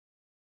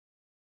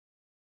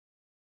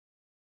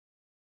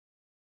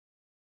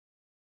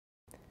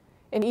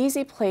An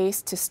easy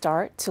place to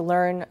start to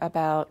learn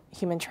about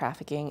human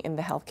trafficking in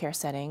the healthcare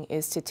setting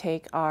is to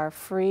take our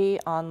free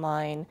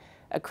online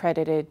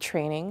accredited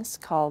trainings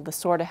called the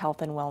SORTA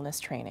Health and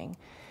Wellness Training.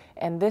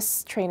 And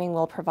this training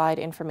will provide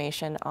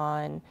information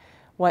on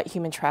what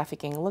human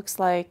trafficking looks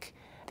like,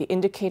 the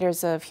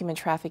indicators of human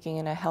trafficking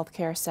in a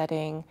healthcare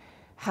setting,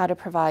 how to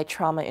provide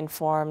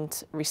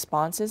trauma-informed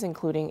responses,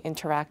 including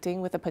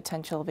interacting with a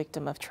potential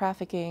victim of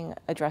trafficking,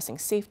 addressing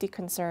safety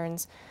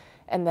concerns,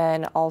 and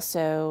then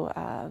also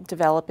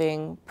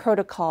developing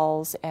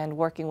protocols and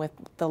working with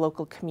the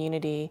local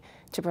community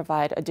to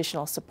provide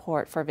additional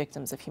support for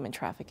victims of human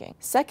trafficking.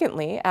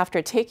 Secondly,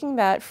 after taking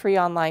that free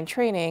online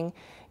training,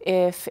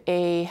 if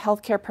a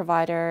healthcare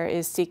provider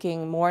is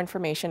seeking more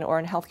information or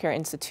a healthcare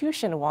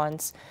institution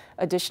wants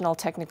additional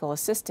technical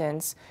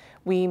assistance,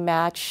 we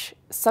match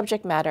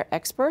subject matter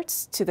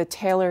experts to the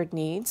tailored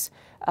needs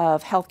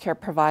of healthcare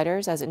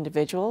providers as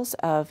individuals,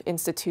 of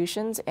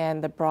institutions,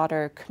 and the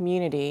broader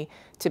community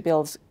to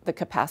build the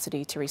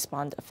capacity to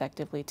respond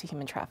effectively to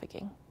human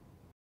trafficking.